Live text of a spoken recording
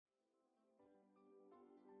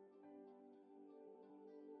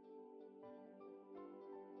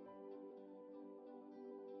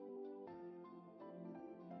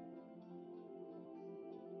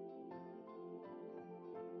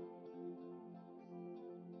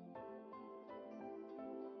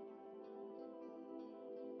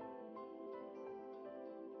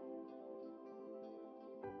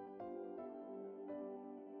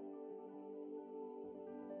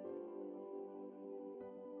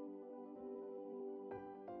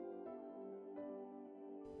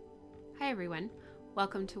Hi everyone,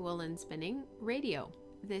 welcome to Wool and Spinning Radio.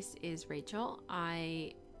 This is Rachel.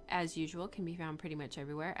 I, as usual, can be found pretty much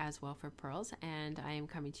everywhere as Well for Pearls, and I am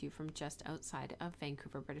coming to you from just outside of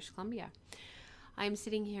Vancouver, British Columbia. I'm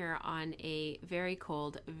sitting here on a very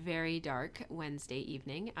cold, very dark Wednesday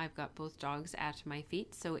evening. I've got both dogs at my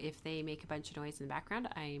feet, so if they make a bunch of noise in the background,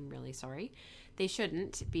 I'm really sorry. They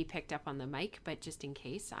shouldn't be picked up on the mic, but just in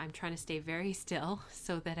case, I'm trying to stay very still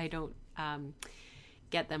so that I don't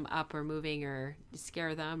get them up or moving or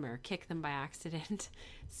scare them or kick them by accident.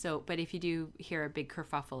 But if you do hear a big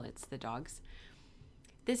kerfuffle, it's the dogs.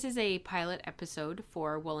 This is a pilot episode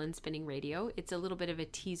for Wool and Spinning Radio. It's a little bit of a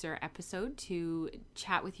teaser episode to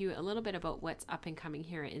chat with you a little bit about what's up and coming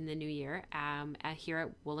here in the new year here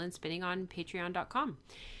at Wool and Spinning on patreon.com.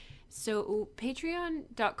 So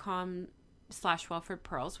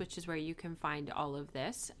patreon.com/wellforpearls, which is where you can find all of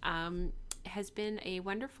this, has been a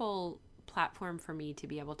wonderful platform for me to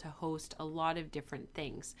be able to host a lot of different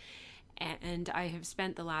things. And I have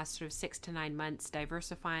spent the last sort of 6 to 9 months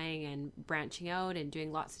diversifying and branching out and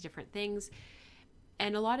doing lots of different things.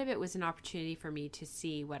 And a lot of it was an opportunity for me to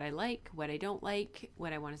see what I like, what I don't like,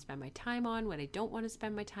 what I want to spend my time on, what I don't want to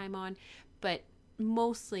spend my time on, but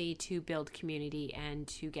mostly to build community and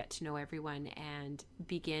to get to know everyone and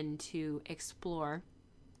begin to explore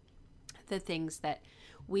the things that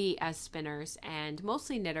we as spinners and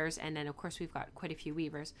mostly knitters, and then of course we've got quite a few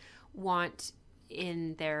weavers, want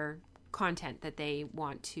in their content that they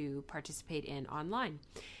want to participate in online.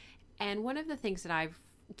 And one of the things that I've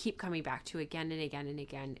keep coming back to again and again and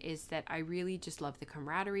again is that I really just love the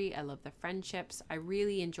camaraderie. I love the friendships. I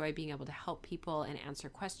really enjoy being able to help people and answer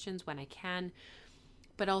questions when I can,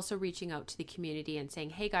 but also reaching out to the community and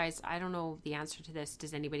saying, hey guys, I don't know the answer to this.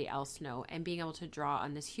 Does anybody else know? And being able to draw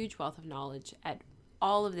on this huge wealth of knowledge at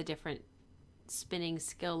all of the different spinning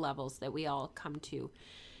skill levels that we all come to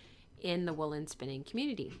in the wool and spinning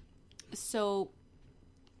community. So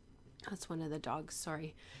that's one of the dogs,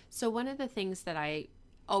 sorry. So one of the things that I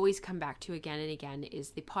always come back to again and again is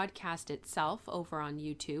the podcast itself over on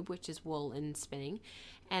YouTube, which is Wool and Spinning.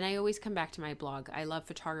 And I always come back to my blog. I love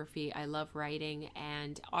photography, I love writing,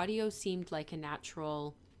 and audio seemed like a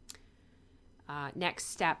natural next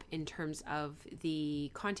step in terms of the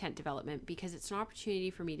content development, because it's an opportunity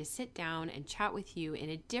for me to sit down and chat with you in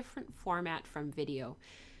a different format from video.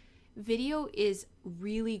 Video is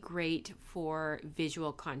really great for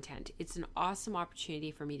visual content. It's an awesome opportunity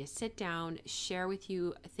for me to sit down, share with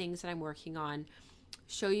you things that I'm working on,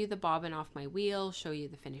 show you the bobbin off my wheel, show you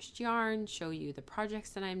the finished yarn, show you the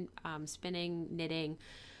projects that I'm spinning, knitting,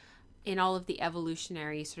 in all of the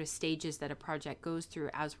evolutionary sort of stages that a project goes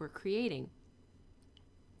through as we're creating.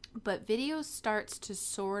 But video starts to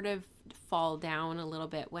sort of fall down a little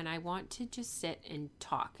bit when I want to just sit and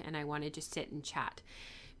talk and I want to just sit and chat.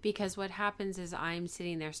 Because what happens is I'm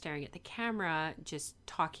sitting there staring at the camera, just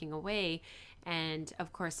talking away. And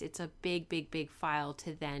of course, it's a big file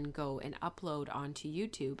to then go and upload onto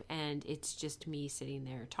YouTube. And it's just me sitting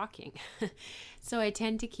there talking. So I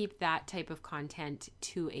tend to keep that type of content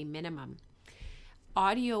to a minimum.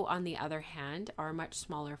 Audio, on the other hand, are much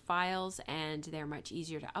smaller files and they're much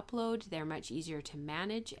easier to upload. They're much easier to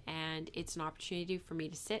manage. And it's an opportunity for me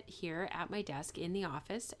to sit here at my desk in the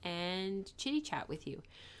office and chitty chat with you.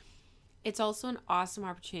 It's also an awesome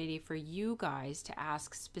opportunity for you guys to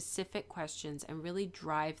ask specific questions and really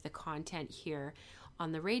drive the content here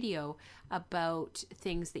on the radio about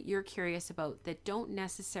things that you're curious about that don't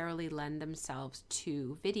necessarily lend themselves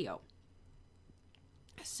to video.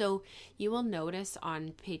 So you will notice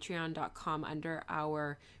on patreon.com under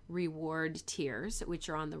our reward tiers, which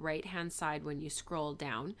are on the right hand side when you scroll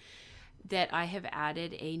down, that I have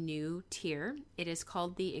added a new tier. It is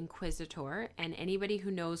called the Inquisitor, and anybody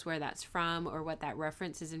who knows where that's from or what that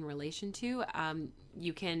reference is in relation to,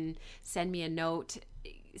 you can send me a note,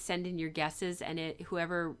 send in your guesses, and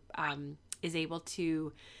whoever is able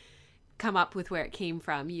to come up with where it came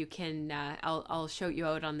from, you can I'll shout you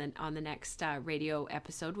out on the next radio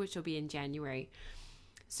episode, which will be in January.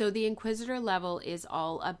 So the Inquisitor level is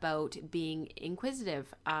all about being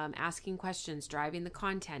inquisitive, asking questions, driving the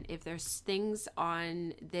content. If there's things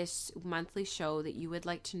on this monthly show that you would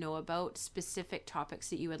like to know about, specific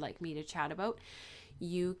topics that you would like me to chat about,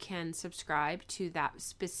 you can subscribe to that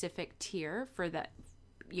specific tier for that.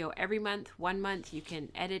 Every month, 1 month, you can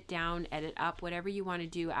edit down, edit up, whatever you want to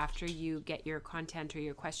do after you get your content or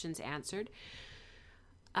your questions answered.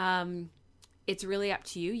 It's really up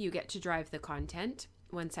to you. You get to drive the content.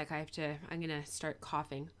 One sec, I'm going to start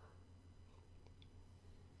coughing.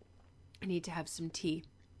 I need to have some tea.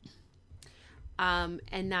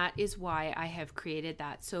 And that is why I have created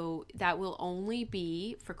that. So that will only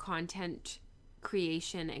be for content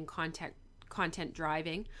creation and content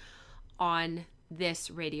driving on this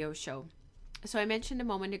radio show. So I mentioned a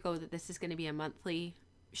moment ago that this is going to be a monthly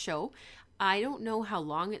show. I don't know how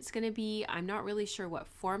long it's going to be. I'm not really sure what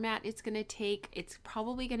format it's going to take. It's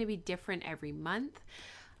probably going to be different every month.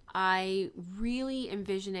 I really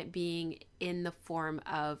envision it being in the form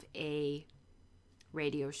of a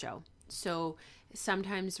radio show. So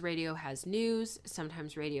sometimes radio has news,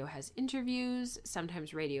 sometimes radio has interviews,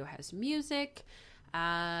 sometimes radio has music,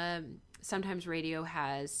 sometimes radio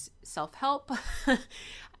has self-help.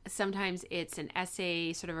 Sometimes it's an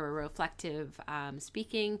essay, sort of a reflective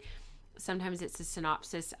speaking. Sometimes it's a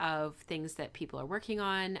synopsis of things that people are working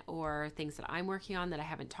on or things that I'm working on that I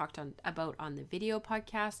haven't talked about on the video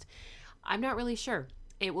podcast. I'm not really sure.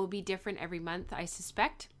 It will be different every month, I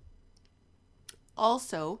suspect.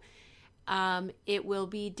 Also, it will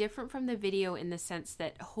be different from the video in the sense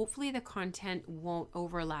that hopefully the content won't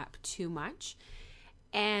overlap too much.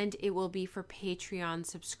 And it will be for Patreon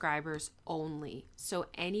subscribers only. So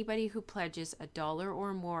anybody who pledges $1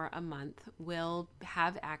 or more a month will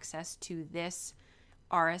have access to this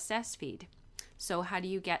RSS feed. So how do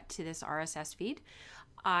you get to this RSS feed?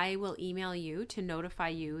 I will email you to notify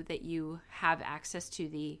you that you have access to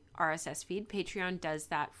the RSS feed. Patreon does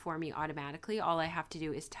that for me automatically. All I have to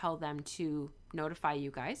do is tell them to notify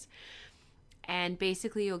you guys. And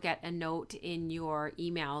basically you'll get a note in your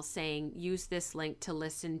email saying, use this link to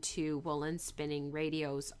listen to Woolen Spinning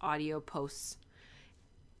Radio's audio posts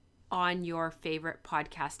on your favorite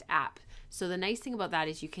podcast app. So the nice thing about that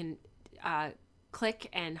is you can click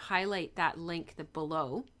and highlight that link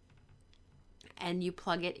below, and you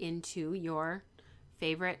plug it into your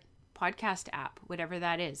favorite podcast app, whatever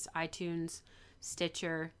that is, iTunes,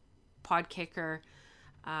 Stitcher, Podkicker,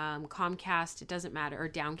 Comcast, it doesn't matter, or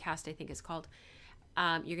Downcast, I think it's called.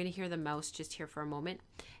 You're going to hear the mouse just here for a moment.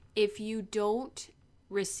 If you don't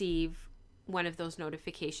receive one of those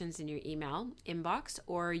notifications in your email inbox,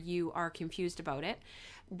 or you are confused about it,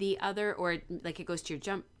 or like it goes to your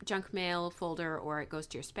junk mail folder, or it goes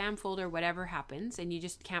to your spam folder, whatever happens, and you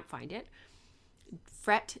just can't find it,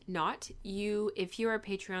 fret not. If you're a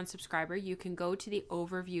Patreon subscriber, you can go to the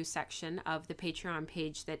overview section of the Patreon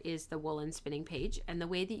page that is the Woolen Spinning page. And the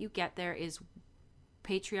way that you get there is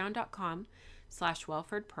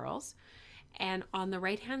patreon.com/WelfordPearls. And on the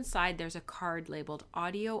right-hand side, there's a card labeled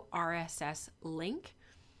Audio RSS Link.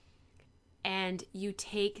 And you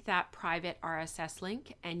take that private RSS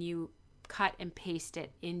link and you cut and paste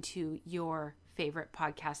it into your favorite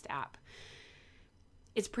podcast app.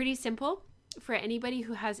 It's pretty simple. For anybody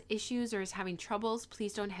who has issues or is having troubles,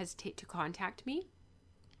 please don't hesitate to contact me.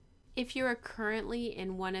 If you're currently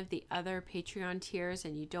in one of the other Patreon tiers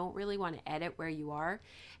and you don't really want to edit where you are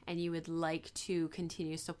and you would like to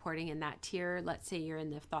continue supporting in that tier, let's say you're in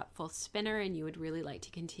the Thoughtful Spinner and you would really like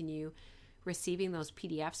to continue receiving those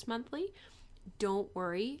PDFs monthly, don't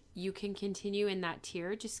worry, you can continue in that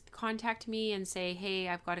tier. Just contact me and say, hey,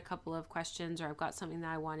 I've got a couple of questions, or I've got something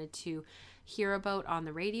that I wanted to hear about on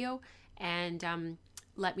the radio. And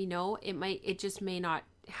let me know. It just may not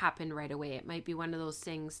happen right away. It might be one of those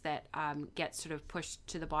things that gets sort of pushed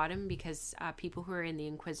to the bottom because people who are in the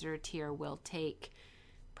Inquisitor tier will take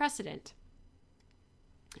precedent.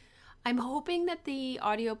 I'm hoping that the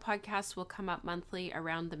audio podcast will come up monthly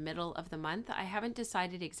around the middle of the month. I haven't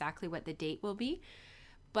decided exactly what the date will be,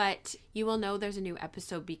 but you will know there's a new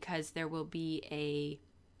episode because there will be a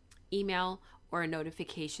email or a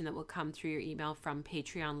notification that will come through your email from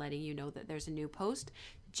Patreon letting you know that there's a new post,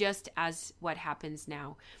 just as what happens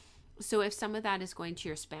now. So if some of that is going to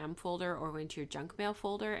your spam folder or going to your junk mail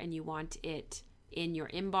folder and you want it in your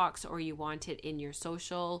inbox or you want it in your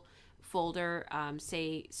social folder,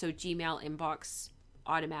 Gmail inbox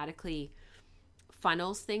automatically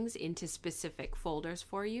funnels things into specific folders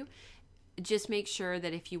for you. Just make sure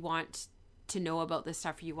that if you want to know about this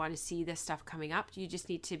stuff, or you want to see this stuff coming up, you just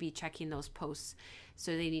need to be checking those posts.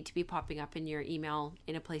 So they need to be popping up in your email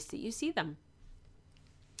in a place that you see them.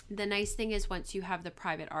 The nice thing is once you have the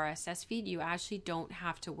private RSS feed, you actually don't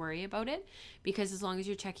have to worry about it, because as long as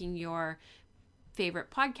you're checking your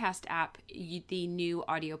favorite podcast app, the new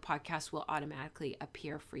audio podcast will automatically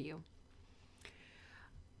appear for you.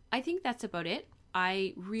 I think that's about it.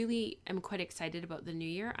 I really am quite excited about the new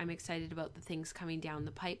year. I'm excited about the things coming down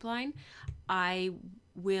the pipeline. I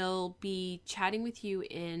will be chatting with you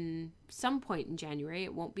in some point in January.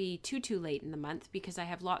 It won't be too late in the month because I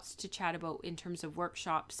have lots to chat about in terms of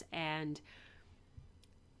workshops and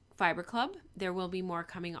Fiber Club. There will be more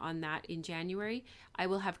coming on that in January. I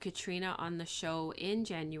will have Katrina on the show in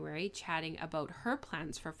January chatting about her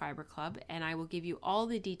plans for Fiber Club, and I will give you all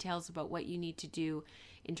the details about what you need to do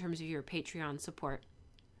in terms of your Patreon support.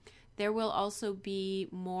 There will also be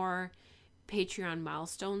more Patreon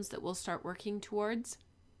milestones that we'll start working towards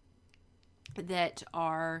that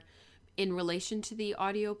are in relation to the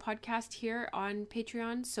audio podcast here on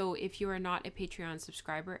Patreon. So if you are not a Patreon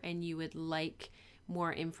subscriber and you would like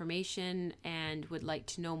more information and would like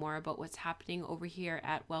to know more about what's happening over here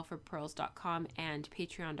at wellforpearls.com and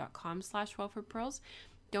patreon.com/wellforpearls,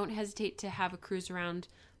 don't hesitate to have a cruise around,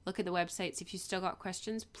 look at the websites. If you still got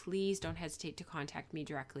questions, please don't hesitate to contact me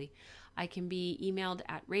directly. I can be emailed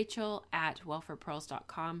at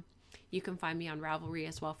rachel@wellforpearls.com. You can find me on Ravelry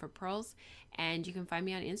as Well for Pearls, and you can find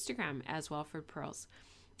me on Instagram as Well for Pearls.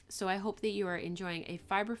 So I hope that you are enjoying a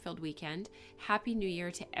fiber-filled weekend. Happy New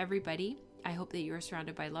Year to everybody. I hope that you are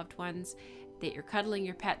surrounded by loved ones, that you're cuddling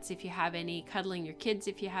your pets if you have any, cuddling your kids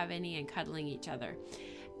if you have any, and cuddling each other.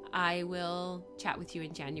 I will chat with you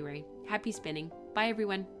in January. Happy spinning. Bye,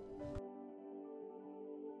 everyone.